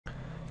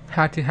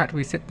how to hard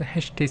reset the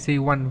HTC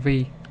One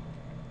V.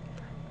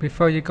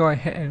 Before you go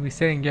ahead and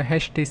resetting your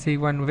HTC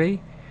One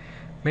V,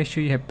 make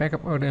sure you have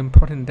backup all the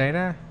important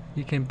data.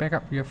 You can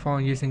backup your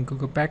phone using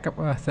Google Backup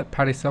or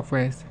third-party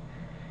softwares.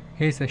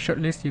 Here's a short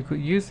list you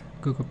could use: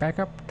 Google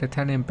Backup,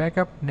 Titanium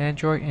Backup,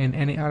 Android, and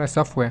any other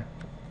software.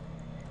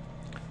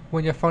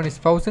 When your phone is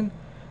frozen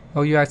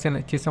or you are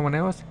sending it to someone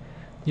else,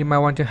 you might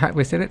want to hard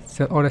reset it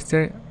so all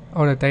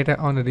the data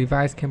on the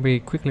device can be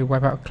quickly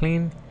wiped out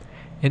clean.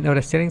 In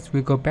other settings,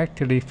 we'll go back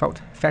to the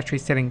default factory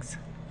settings.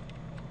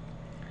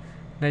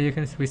 Now you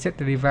can reset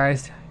the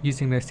device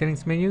using the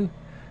settings menu.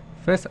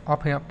 First,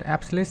 open up the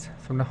apps list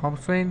from the home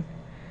screen,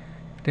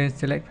 then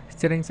select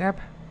Settings app,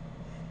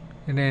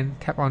 and then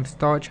tap on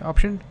Storage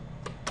option.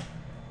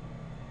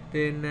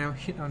 Then now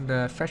hit on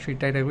the factory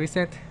data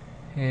reset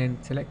and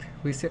select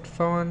Reset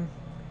Phone.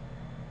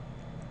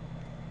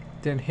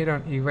 Then hit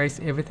on Erase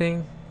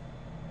Everything,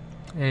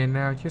 and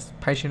now just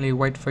patiently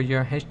wait for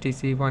your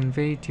HTC One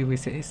V to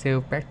reset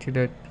itself back to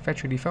the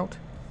factory default.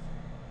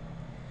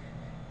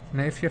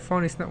 Now if your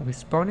phone is not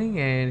responding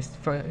and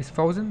it's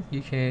frozen,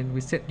 you can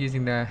reset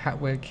using the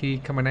hardware key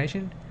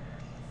combination.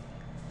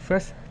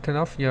 First, turn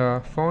off your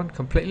phone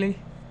completely,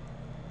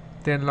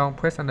 then long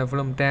press on the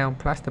volume down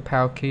plus the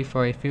power key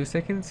for a few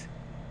seconds.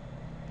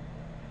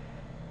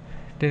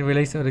 Then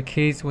release all the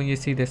keys when you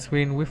see the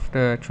screen with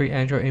the 3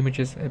 Android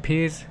images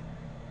appears.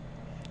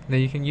 Now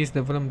you can use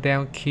the volume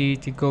down key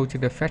to go to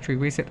the factory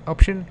reset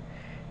option,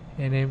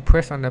 and then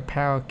press on the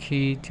power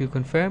key to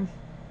confirm.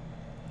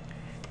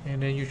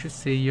 And then you should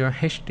see your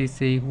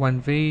HTC One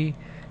V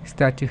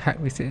start to hard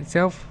reset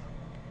itself.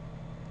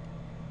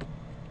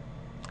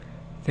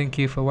 Thank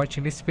you for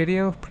watching this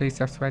video. Please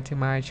subscribe to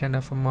my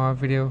channel for more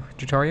video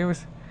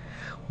tutorials.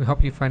 We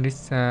hope you find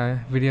this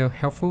video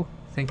helpful.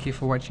 Thank you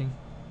for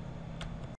watching.